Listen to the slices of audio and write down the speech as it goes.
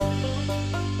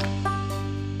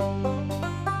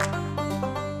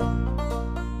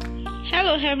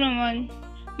everyone.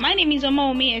 My name is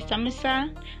Omaomi Esther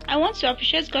Musa. I want to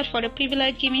appreciate God for the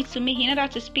privilege given to me in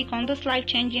order to speak on this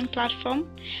life-changing platform,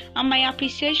 and my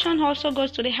appreciation also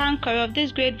goes to the anchor of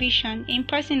this great vision in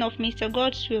person of Mr.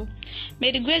 Godswill.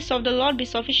 May the grace of the Lord be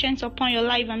sufficient upon your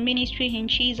life and ministry in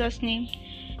Jesus' name.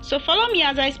 So follow me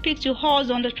as I speak to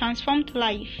us on the transformed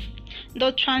life.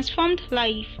 The transformed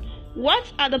life.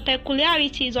 What are the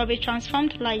peculiarities of a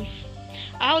transformed life?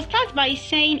 I'll start by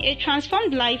saying a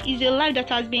transformed life is a life that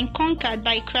has been conquered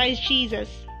by Christ Jesus.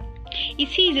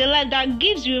 It is a life that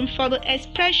gives room for the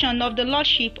expression of the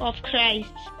Lordship of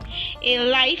Christ. A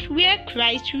life where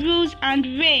Christ rules and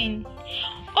reigns.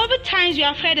 Over time, you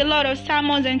have heard a lot of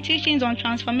sermons and teachings on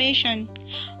transformation.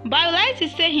 But I would like to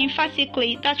say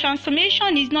emphatically that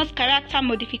transformation is not character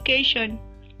modification.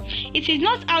 It is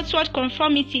not outward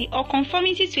conformity or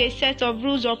conformity to a set of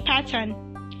rules or pattern.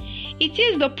 It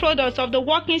is the product of the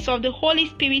workings of the Holy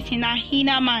Spirit in our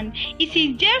inner man. It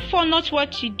is therefore not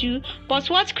what you do, but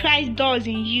what Christ does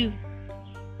in you.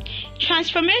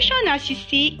 Transformation, as you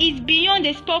see, is beyond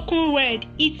a spoken word.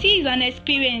 It is an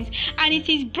experience, and it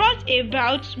is brought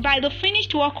about by the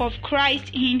finished work of Christ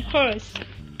in us.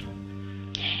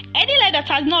 Any life that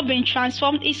has not been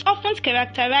transformed is often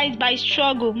characterized by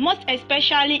struggle, most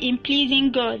especially in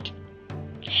pleasing God.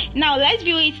 Now let's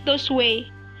view it this way.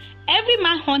 Every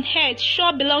man on earth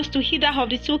sure belongs to either of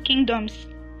the two kingdoms.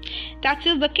 That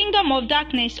is the kingdom of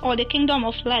darkness or the kingdom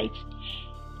of light.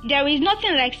 There is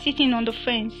nothing like sitting on the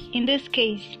fence in this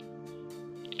case.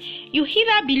 You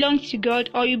either belong to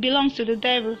God or you belong to the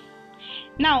devil.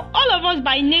 Now, all of us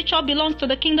by nature belong to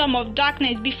the kingdom of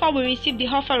darkness before we receive the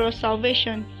offer of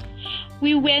salvation.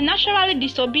 We were naturally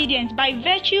disobedient by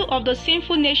virtue of the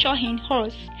sinful nature in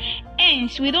us.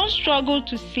 Hence, we don't struggle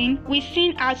to sin, we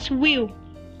sin at will.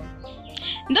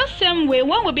 The same way,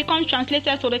 when we become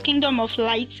translated to the kingdom of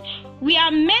light, we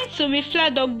are meant to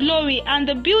reflect the glory and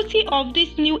the beauty of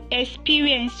this new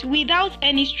experience without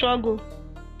any struggle.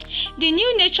 The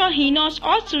new nature in us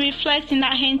ought to reflect in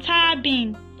our entire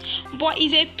being. But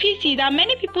it's a pity that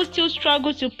many people still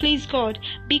struggle to please God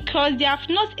because they have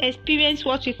not experienced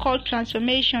what we call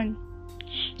transformation.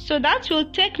 So that will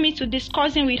take me to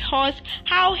discussing with us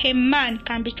how a man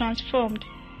can be transformed.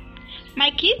 My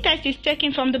key text is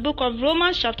taken from the book of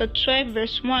Romans chapter 12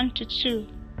 verse 1 to 2.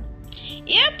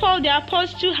 Here Paul the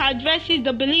Apostle addresses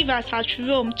the believers at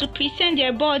Rome to present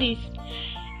their bodies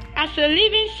as a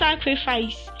living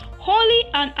sacrifice, holy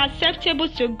and acceptable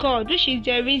to God, which is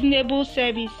their reasonable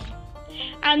service,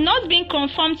 and not being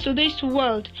conformed to this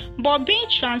world, but being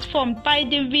transformed by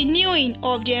the renewing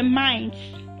of their minds.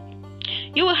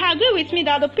 You will agree with me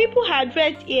that the people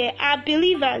addressed here are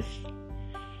believers,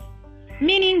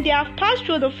 meaning they have passed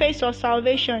through the phase of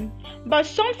salvation, but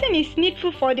something is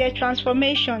needful for their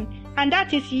transformation, and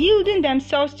that is yielding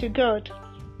themselves to God.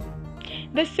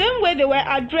 The same way they were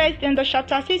addressed in the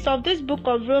chapter 6 of this book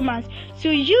of Romans,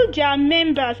 to yield their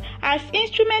members as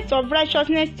instruments of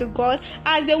righteousness to God,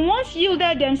 as they once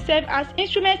yielded themselves as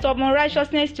instruments of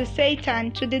unrighteousness to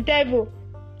Satan, to the devil.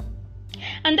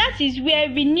 And that is where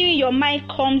renewing your mind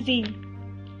comes in.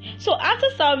 So after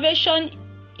salvation,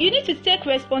 you need to take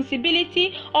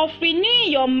responsibility of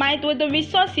renewing your mind with the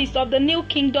resources of the new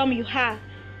kingdom you have.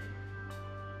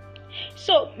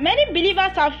 So many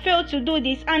believers have failed to do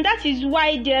this, and that is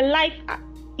why their life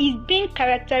is being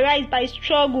characterized by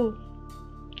struggle.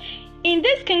 In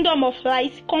this kingdom of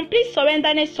light, complete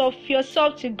surrenderness of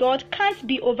yourself to God can't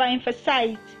be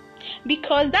overemphasized,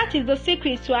 because that is the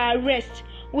secret to our rest.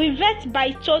 We rest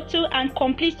by total and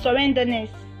complete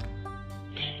surrenderness.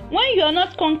 When you are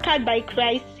not conquered by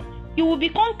Christ, you will be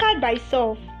conquered by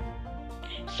self.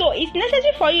 So it's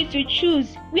necessary for you to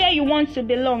choose where you want to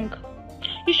belong.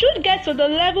 You should get to the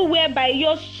level whereby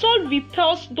your soul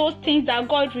repels those things that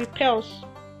God repels.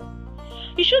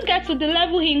 You should get to the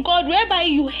level in God whereby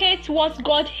you hate what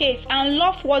God hates and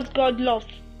love what God loves.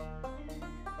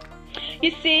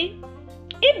 You see,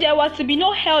 if there was to be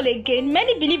no hell again,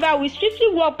 many believers will swiftly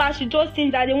walk past to those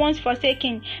things that they once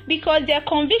forsaken, because their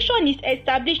conviction is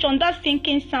established on that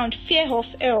sinking sound, fear of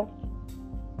hell.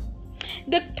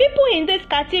 The people in this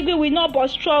category will not but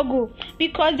struggle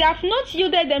because they have not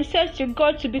yielded themselves to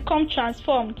God to become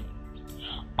transformed.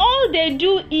 All they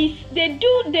do is they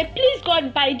please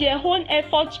God by their own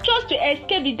efforts just to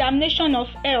escape the damnation of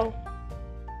hell.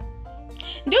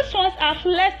 Those ones have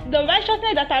left the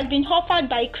righteousness that has been offered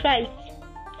by Christ.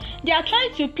 They are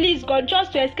trying to please God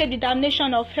just to escape the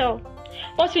damnation of hell.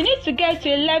 But you need to get to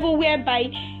a level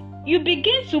whereby you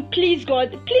begin to please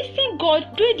God. Pleasing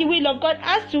God, doing the will of God,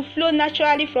 has to flow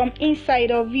naturally from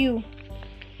inside of you.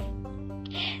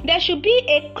 There should be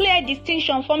a clear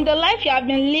distinction from the life you have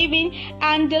been living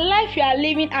and the life you are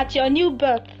living at your new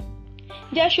birth.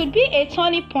 There should be a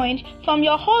turning point from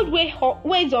your old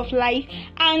ways of life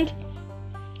and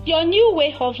your new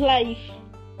way of life.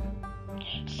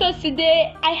 So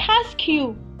today, I ask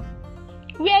you,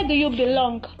 where do you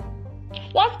belong?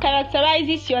 What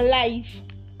characterizes your life?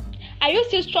 Are you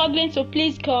still struggling to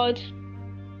please God?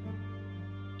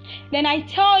 Then I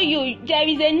tell you, there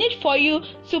is a need for you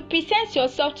to present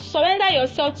yourself, to surrender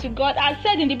yourself to God, as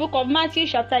said in the book of Matthew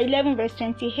chapter 11 verse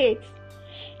 28.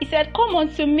 He said, "Come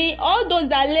unto me, all those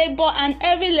that labor and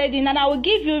heavy laden, and I will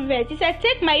give you rest." He said,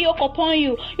 "Take my yoke upon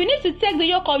you." You need to take the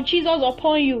yoke of Jesus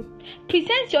upon you.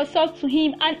 Present yourself to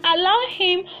Him and allow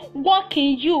Him work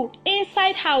in you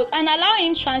inside out, and allow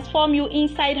Him transform you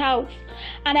inside out.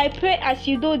 And I pray as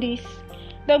you do this,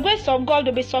 the grace of God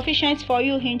will be sufficient for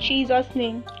you in Jesus'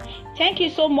 name. Thank you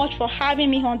so much for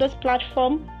having me on this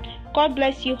platform. God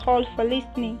bless you all for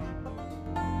listening.